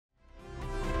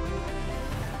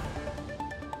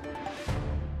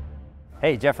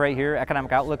Hey, Jeff Wright here,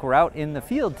 Economic Outlook. We're out in the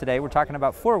field today. We're talking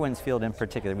about Four Winds Field in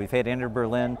particular. We've had Andrew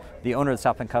Berlin, the owner of the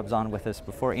South Bend Cubs, on with us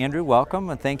before. Andrew, welcome,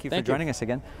 and thank you for joining us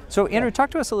again. So, Andrew, talk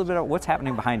to us a little bit about what's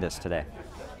happening behind us today.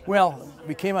 Well,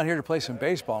 we came out here to play some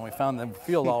baseball, and we found the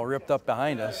field all ripped up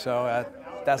behind us, so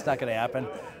that's not going to happen.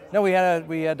 No, we had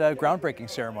a groundbreaking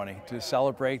ceremony to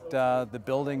celebrate the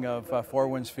building of Four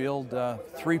Winds Field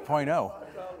 3.0.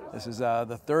 This is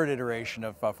the third iteration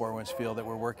of Four Winds Field that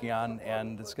we're working on,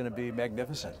 and it's going to be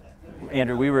magnificent.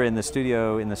 Andrew, we were in the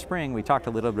studio in the spring. We talked a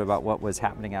little bit about what was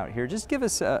happening out here. Just give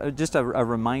us just a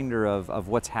reminder of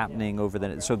what's happening over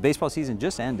the. So baseball season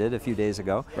just ended a few days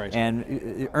ago, right.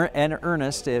 And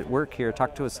Ernest at work here,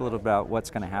 talk to us a little about what's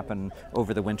going to happen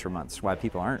over the winter months, why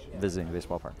people aren't visiting the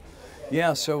baseball park.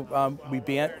 Yeah, so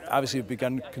obviously we've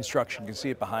begun construction. You can see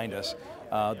it behind us.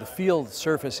 The field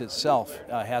surface itself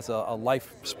has a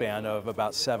lifespan of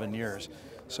about 7 years.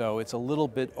 So it's a little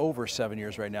bit over 7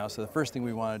 years right now. So the first thing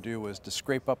we want to do is to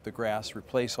scrape up the grass,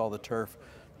 replace all the turf,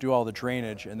 do all the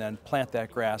drainage, and then plant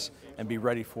that grass and be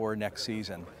ready for next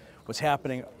season. What's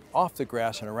happening off the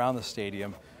grass and around the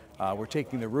stadium, we're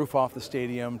taking the roof off the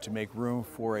stadium to make room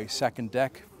for a second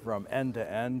deck from end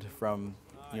to end, from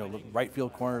right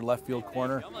field corner, left field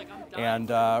corner, and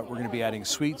we're going to be adding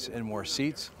suites and more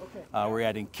seats. We're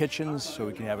adding kitchens so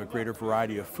we can have a greater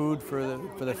variety of food for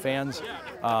the fans.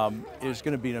 It's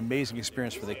going to be an amazing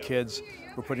experience for the kids.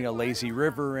 We're putting a lazy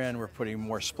river in, we're putting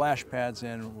more splash pads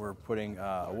in, we're putting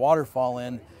a waterfall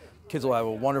in. Kids will have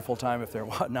a wonderful time if they're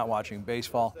not watching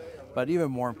baseball. But even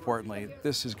more importantly,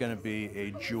 this is going to be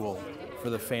a jewel for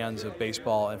the fans of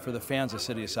baseball and for the fans of the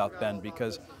city of South Bend,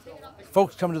 because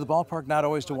folks come to the ballpark not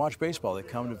always to watch baseball. They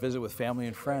come to visit with family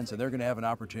and friends, and they're going to have an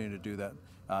opportunity to do that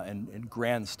in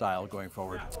grand style going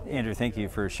forward. Andrew, thank you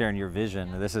for sharing your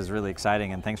vision. This is really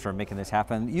exciting, and thanks for making this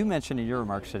happen. You mentioned in your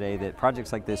remarks today that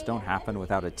projects like this don't happen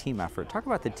without a team effort. Talk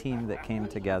about the team that came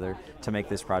together to make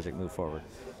this project move forward.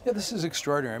 Yeah, this is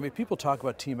extraordinary. I mean, people talk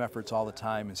about team efforts all the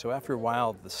time, and so after a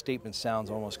while, the statement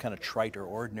sounds almost kind of trite or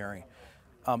ordinary.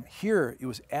 Here, it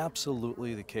was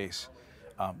absolutely the case.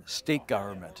 State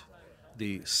government,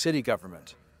 the city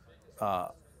government,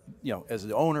 as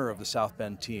the owner of the South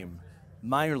Bend team,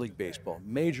 minor league baseball,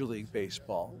 major league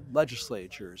baseball,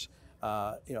 legislatures,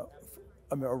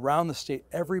 around the state,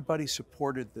 everybody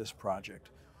supported this project.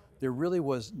 There really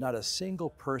was not a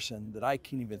single person that I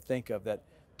can even think of that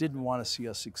didn't want to see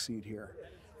us succeed here.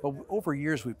 But over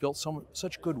years, we've built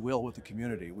such goodwill with the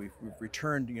community. We've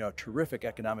returned terrific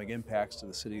economic impacts to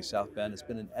the city of South Bend. It's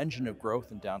been an engine of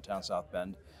growth in downtown South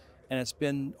Bend, and it's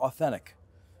been authentic.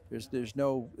 There's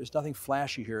nothing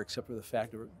flashy here except for the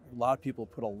fact that a lot of people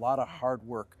put a lot of hard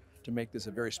work to make this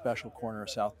a very special corner of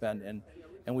South Bend,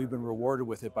 and we've been rewarded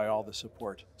with it by all the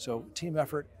support. So team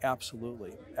effort,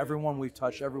 absolutely. Everyone we've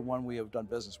touched, everyone we have done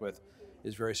business with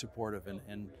is very supportive,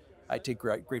 and I take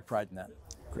great pride in that.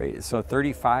 Great. So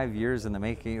 35 years in the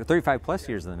making, 35 plus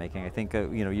years in the making. I think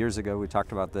years ago we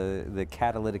talked about the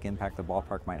catalytic impact the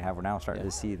ballpark might have. We're now starting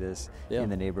to see this in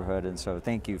the neighborhood, and so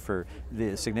thank you for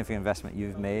the significant investment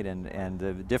you've made and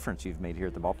the difference you've made here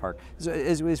at the ballpark. So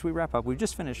as we wrap up, we've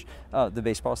just finished the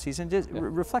baseball season. Just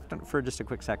reflect for just a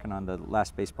quick second on the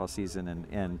last baseball season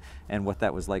and what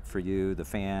that was like for you, the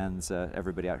fans,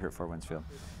 everybody out here at Four Winds Field.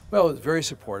 Well, it was very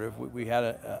supportive. We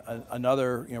had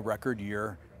another record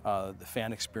year. The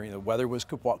fan experience, the weather was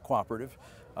cooperative.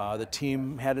 The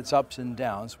team had its ups and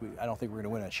downs. I don't think we're going to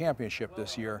win a championship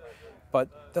this year,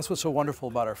 but that's what's so wonderful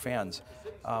about our fans.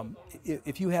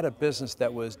 If you had a business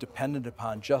that was dependent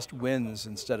upon just wins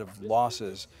instead of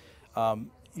losses,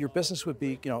 your business would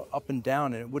be up and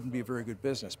down, and it wouldn't be a very good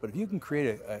business. But if you can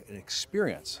create an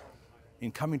experience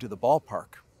in coming to the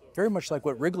ballpark, very much like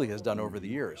what Wrigley has done over the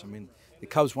years. I mean, the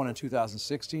Cubs won in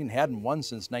 2016, hadn't won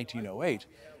since 1908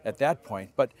 at that point,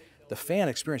 but the fan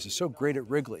experience is so great at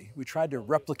Wrigley. We tried to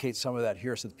replicate some of that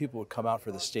here so that people would come out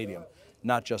for the stadium,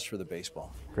 not just for the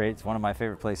baseball. Great. It's one of my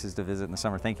favorite places to visit in the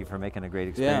summer. Thank you for making a great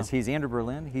experience. Yeah. He's Andrew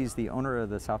Berlin. He's the owner of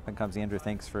the South Bend Cubs. Andrew,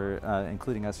 thanks for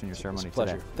including us in your ceremony today.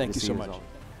 It's a pleasure. Thank you so much.